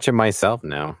back and watch it myself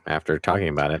now after talking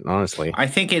about it, honestly. I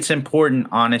think it's important,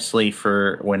 honestly,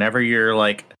 for whenever you're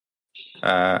like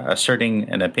asserting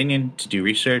an opinion to do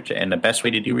research, and the best way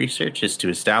to do research is to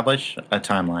establish a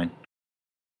timeline.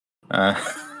 I'm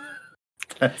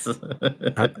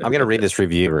going to read this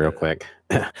review real quick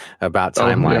about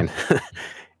Timeline.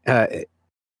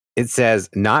 It says,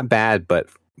 not bad, but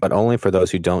only for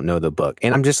those who don't know the book.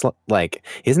 And I'm just like,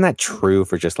 isn't that true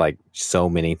for just like so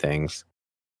many things?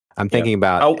 I'm thinking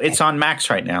about... Oh, it's on Max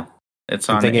right now. It's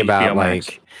I'm on thinking HBO about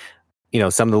Max.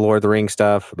 like, some of the Lord of the Rings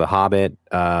stuff, The Hobbit,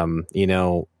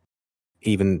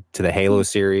 even to the Halo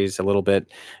series a little bit.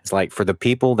 It's like for the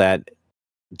people that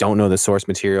don't know the source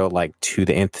material like to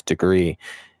the nth degree,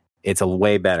 it's a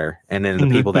way better. And then the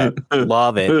people that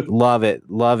love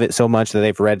it so much that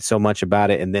they've read so much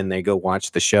about it, and then they go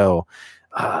watch the show.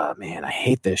 Oh man, I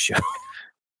hate this show.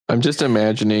 I'm just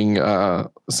imagining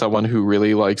someone who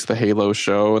really likes the Halo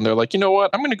show, and they're like, you know what?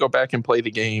 I'm going to go back and play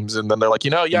the games. And then they're like,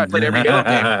 yeah, I played every Halo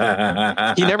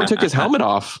game. He never took his helmet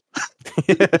off.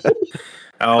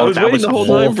 Oh, was that waiting was the the whole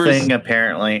whole time for thing, his-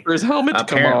 apparently. For his helmet to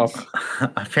come off.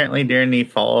 Apparently, during the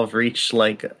Fall of Reach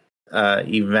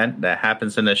event that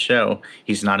happens in the show,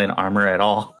 he's not in armor at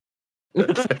all.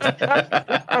 Because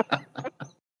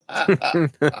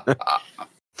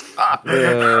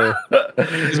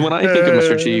when I think of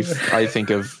Mr. Chief, I think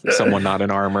of someone not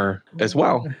in armor as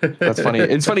well. That's funny.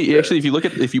 It's funny actually.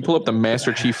 If you pull up the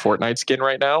Master Chief Fortnite skin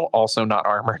right now, also not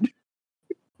armored.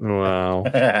 Wow.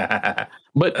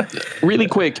 But really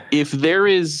quick, if there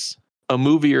is a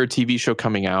movie or a TV show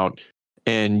coming out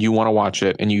and you want to watch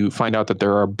it and you find out that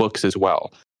there are books as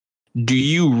well, do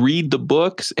you read the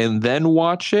books and then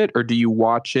watch it, or do you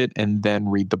watch it and then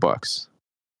read the books?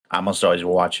 I almost always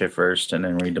watch it first and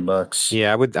then read the books.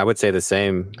 Yeah, I would say the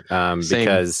same,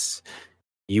 because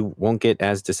you won't get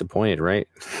as disappointed, right?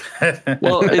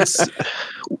 Well, it's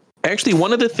actually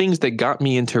one of the things that got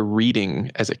me into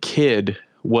reading as a kid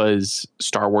was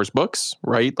Star Wars books,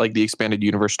 right? Like the expanded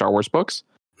universe Star Wars books.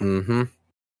 Mm-hmm.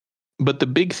 But the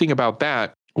big thing about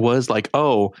that was like,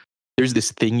 oh, there's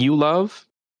this thing you love.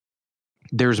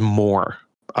 There's more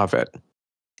of it,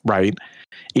 right?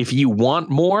 If you want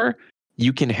more,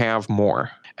 you can have more.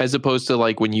 As opposed to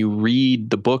like when you read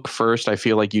the book first, I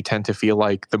feel like you tend to feel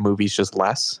like the movie's just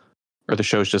less or the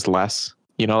show's just less.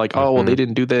 Like, oh, well, they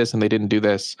didn't do this and they didn't do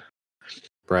this.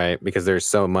 Right, because there's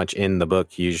so much in the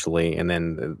book usually, and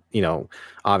then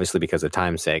obviously because of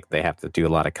time's sake, they have to do a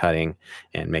lot of cutting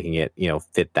and making it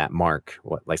fit that mark.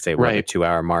 Say a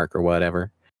 2-hour mark or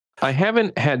whatever. I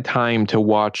haven't had time to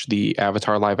watch the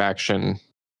Avatar live action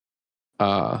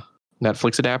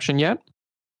Netflix adaptation yet.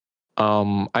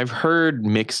 I've heard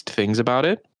mixed things about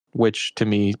it, which to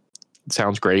me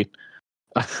sounds great.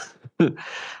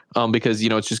 Because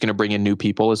it's just going to bring in new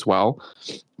people as well.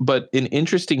 But an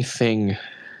interesting thing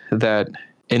that,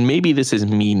 and maybe this is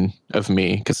mean of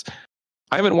me because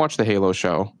I haven't watched the Halo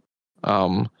show.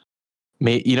 Wouldn't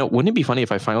it be funny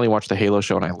if I finally watched the Halo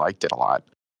show and I liked it a lot?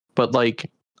 But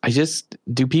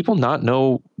do people not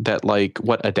know that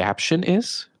what adaptation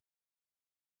is?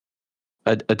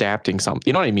 Adapting something,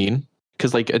 you know what I mean?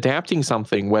 Because adapting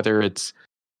something, whether it's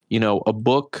a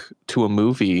book to a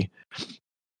movie,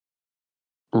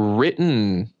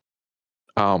 written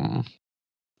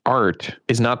art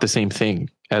is not the same thing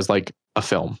as a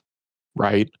film,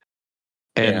 right?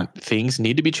 And things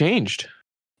need to be changed.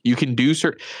 You can do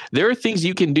there are things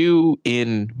you can do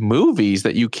in movies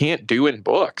that you can't do in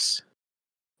books,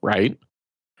 right?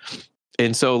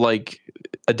 And so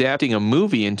adapting a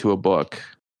movie into a book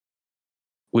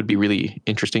would be really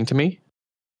interesting to me.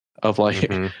 Of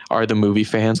are the movie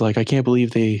fans I can't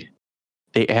believe they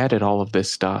added all of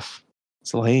this stuff.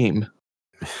 It's lame.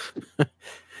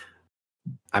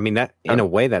 I mean, that in a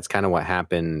way, that's kind of what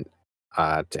happened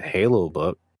to Halo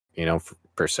book,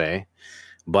 per se.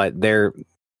 But they're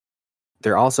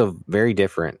also very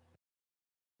different,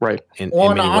 right? And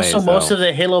also most of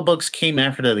the Halo books came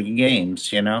after the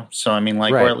games, So I mean,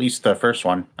 or at least the first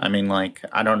one. I mean,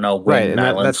 I don't know when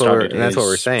that's what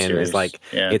we're saying series. Is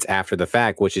it's after the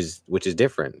fact, which is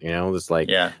different. It's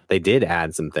they did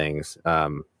add some things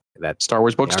that Star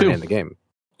Wars books too in the game.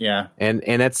 Yeah, and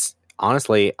that's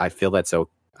honestly, I feel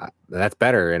that's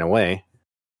better in a way.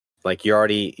 You're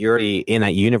already in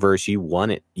that universe. You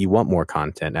want it. You want more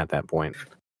content at that point.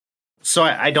 So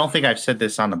I don't think I've said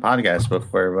this on the podcast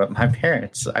before, but my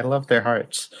parents, I love their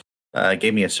hearts,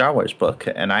 gave me a Star Wars book,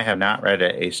 and I have not read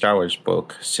a Star Wars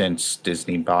book since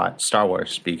Disney bought Star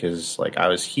Wars because I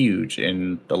was huge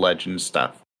in the Legends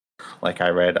stuff. I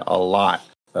read a lot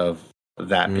of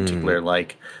that particular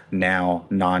now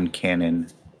non-canon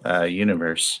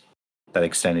universe, that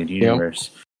extended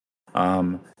universe.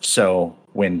 Yep. So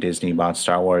when Disney bought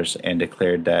Star Wars and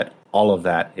declared that all of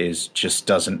that just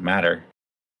doesn't matter,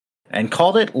 and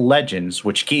called it Legends,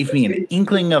 which gave me an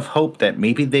inkling of hope that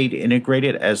maybe they'd integrate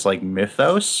it as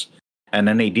mythos, and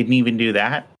then they didn't even do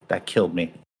that. That killed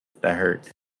me. That hurt.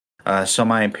 So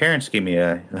my parents gave me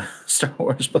a Star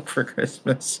Wars book for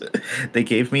Christmas. They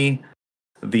gave me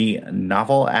the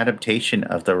novel adaptation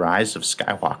of The Rise of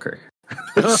Skywalker.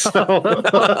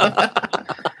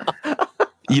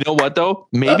 You know what though?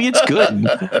 Maybe it's good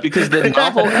because the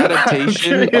novel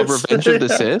adaptation of Revenge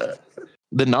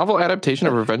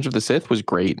of the Sith was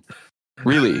great.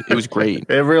 Really, it was great.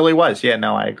 It really was. Yeah,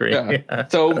 no, I agree. Yeah.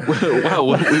 So,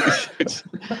 wow.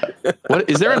 What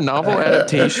is there a novel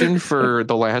adaptation for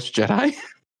The Last Jedi?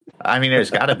 I mean, there's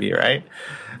got to be, right?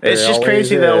 It's just always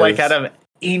crazy though. Like is. out of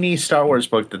any Star Wars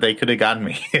book that they could have gotten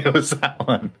me, it was that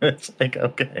one. It's like,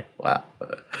 okay, wow.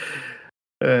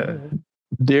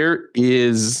 There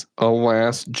is a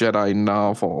Last Jedi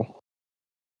novel.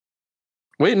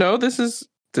 Wait, no, this is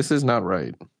not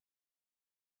right.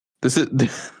 This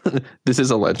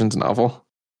is a Legends novel.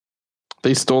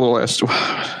 They stole the last.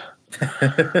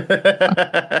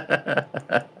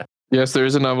 Yes, there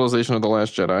is a novelization of The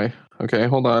Last Jedi. Okay,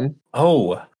 hold on.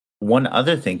 Oh, one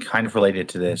other thing kind of related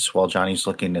to this while Johnny's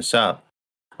looking this up.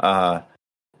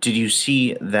 Did you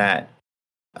see that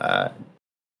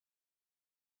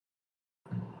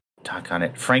talk on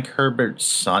it? Frank Herbert's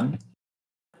son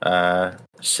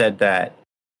said that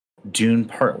Dune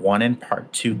Part 1 and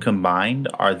Part 2 combined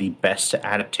are the best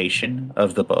adaptation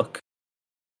of the book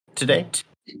to date.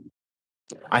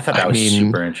 I thought that was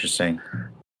super interesting.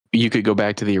 You could go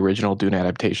back to the original Dune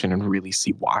adaptation and really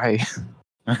see why.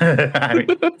 I mean,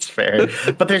 that's fair.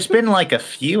 But there's been like a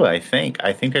few, I think.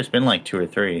 I think there's been like 2 or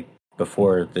 3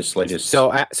 before this latest.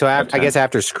 So I guess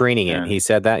after screening it, he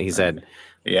said that. He said,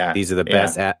 "Yeah, these are the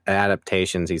best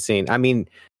adaptations he's seen." I mean,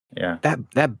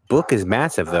 that book is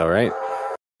massive, though, right?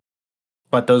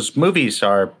 But those movies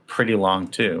are pretty long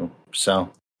too. So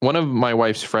one of my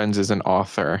wife's friends is an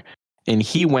author, and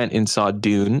he went and saw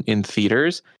Dune in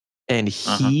theaters, and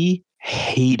he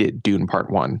hated Dune Part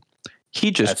 1.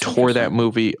 He just tore that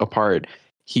movie apart.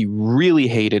 He really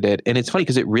hated it. And it's funny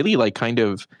because it really like kind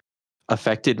of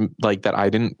affected like that I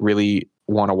didn't really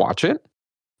want to watch it.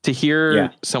 To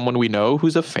hear someone we know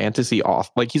who's a fantasy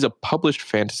author, like he's a published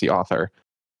fantasy author,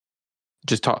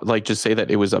 just say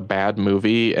that it was a bad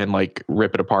movie and like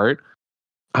rip it apart.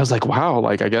 I was like, wow,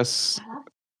 like I guess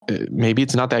maybe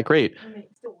it's not that great.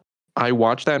 I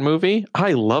watched that movie.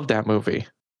 I love that movie.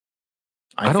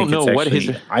 I don't know what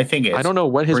his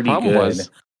problem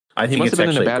was. I think it's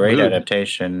actually a great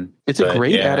adaptation. It's a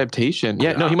great adaptation.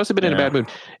 Yeah, no, he must have been in a bad mood.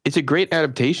 It's a great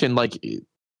adaptation. Like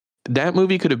that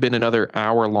movie could have been another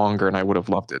hour longer and I would have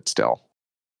loved it still.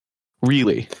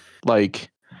 Really. Like,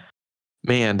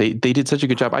 man, they did such a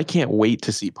good job. I can't wait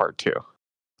to see part 2.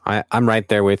 I'm right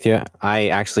there with you. I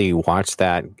actually watched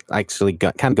that,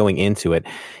 kind of going into it.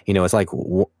 You know, it's like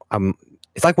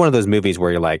one of those movies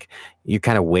where you're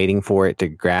kind of waiting for it to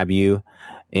grab you,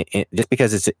 just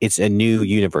because it's a new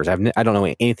universe. I don't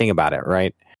know anything about it,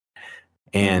 right?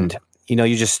 And you know,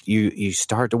 you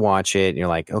start to watch it, and you're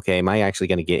like, okay, am I actually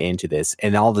going to get into this?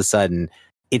 And all of a sudden,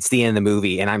 it's the end of the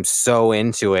movie, and I'm so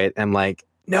into it. I'm like,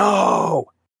 no,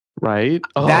 right?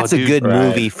 That's a good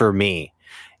movie for me.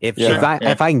 If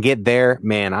I can get there,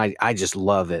 man, I just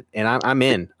love it, and I'm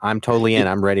in. I'm totally in.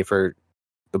 I'm ready for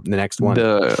the next one.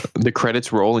 The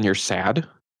credits roll, and you're sad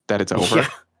that it's over. Yeah.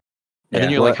 And then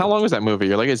you're like, how long was that movie?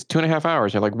 You're like, it's 2.5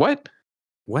 hours. You're like, what?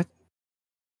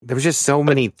 There was just so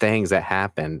many things that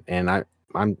happened, and I'm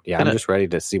just ready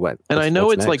to see what. And I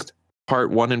know it's next. like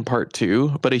part 1 and part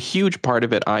 2, but a huge part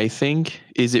of it, I think,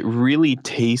 is it really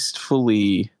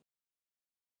tastefully.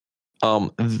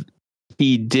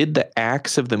 He did the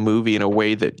acts of the movie in a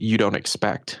way that you don't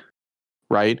expect,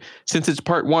 right? Since it's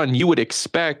part 1, you would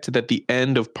expect that the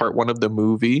end of part 1 of the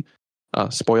movie,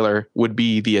 spoiler, would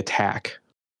be the attack,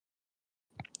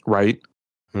 right?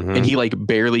 Mm-hmm. And he like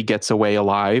barely gets away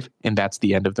alive, and that's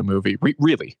the end of the movie.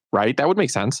 Really, right? That would make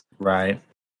sense, right?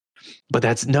 But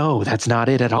that's not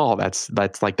it at all. That's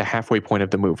like the halfway point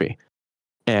of the movie,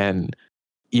 and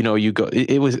you know, you go.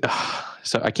 It was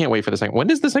so I can't wait for the second. When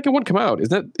does the second one come out? Is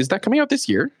that coming out this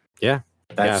year? Yeah,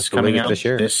 that's coming out this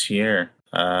year.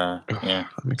 I'm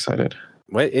excited.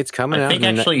 Wait, it's coming out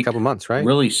in a couple months, right?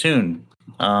 Really soon,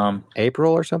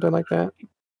 April or something like that,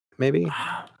 maybe.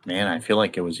 Man, I feel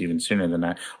like it was even sooner than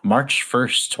that. March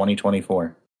 1st,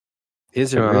 2024.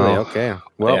 Is it really? Okay.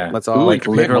 Well, let's all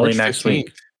literally next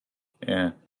week.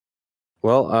 Yeah.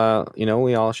 Well, you know,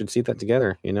 we all should see that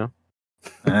together, you know.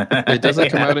 It doesn't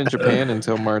come out in Japan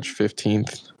until March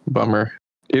 15th. Bummer.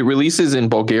 It releases in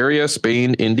Bulgaria,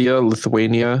 Spain, India,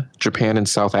 Lithuania, Japan, and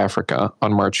South Africa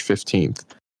on March 15th.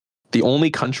 The only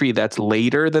country that's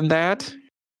later than that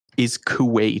is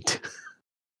Kuwait.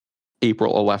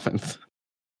 April 11th.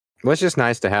 Well, it's just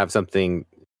nice to have something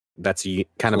that's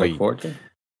kind of something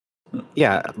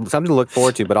to look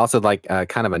forward to, but also like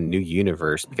kind of a new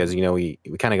universe, because, you know, we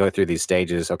kind of go through these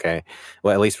stages. Okay.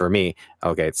 Well, at least for me,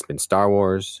 okay, it's been Star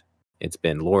Wars. It's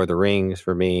been Lord of the Rings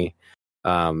for me.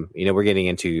 We're getting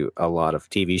into a lot of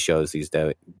TV shows these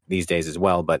days as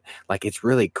well, but like it's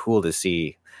really cool to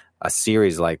see a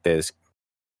series like this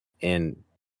in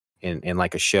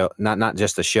like a show, not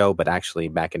just a show, but actually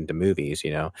back into movies,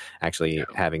 actually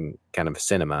having kind of a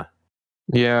cinema.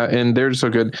 Yeah, and they're so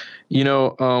good.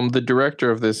 The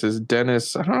director of this is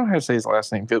Dennis, I don't know how to say his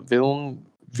last name,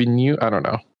 Villeneuve, I don't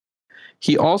know.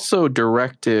 He also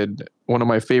directed one of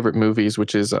my favorite movies,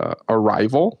 which is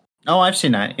Arrival. Oh, I've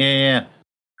seen that. Yeah.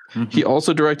 Mm-hmm. He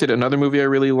also directed another movie I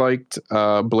really liked,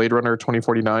 Blade Runner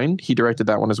 2049. He directed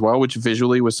that one as well, which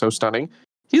visually was so stunning.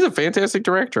 He's a fantastic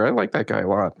director. I like that guy a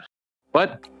lot.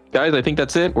 But, guys, I think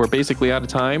that's it. We're basically out of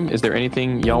time. Is there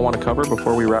anything y'all want to cover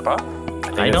before we wrap up?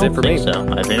 I don't think so.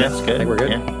 I think that's good. I think we're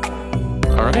good. Yeah.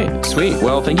 All right, sweet.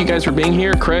 Well, thank you guys for being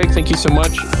here. Craig, thank you so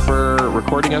much for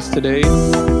recording us today.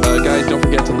 Guys, don't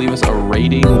forget to leave us a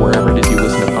rating wherever it is you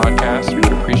listen to podcasts. We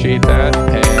would appreciate that.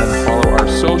 And follow our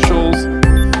socials,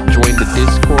 join the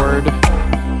Discord,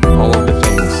 all of the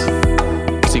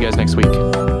things. See you guys next week.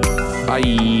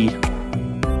 Bye.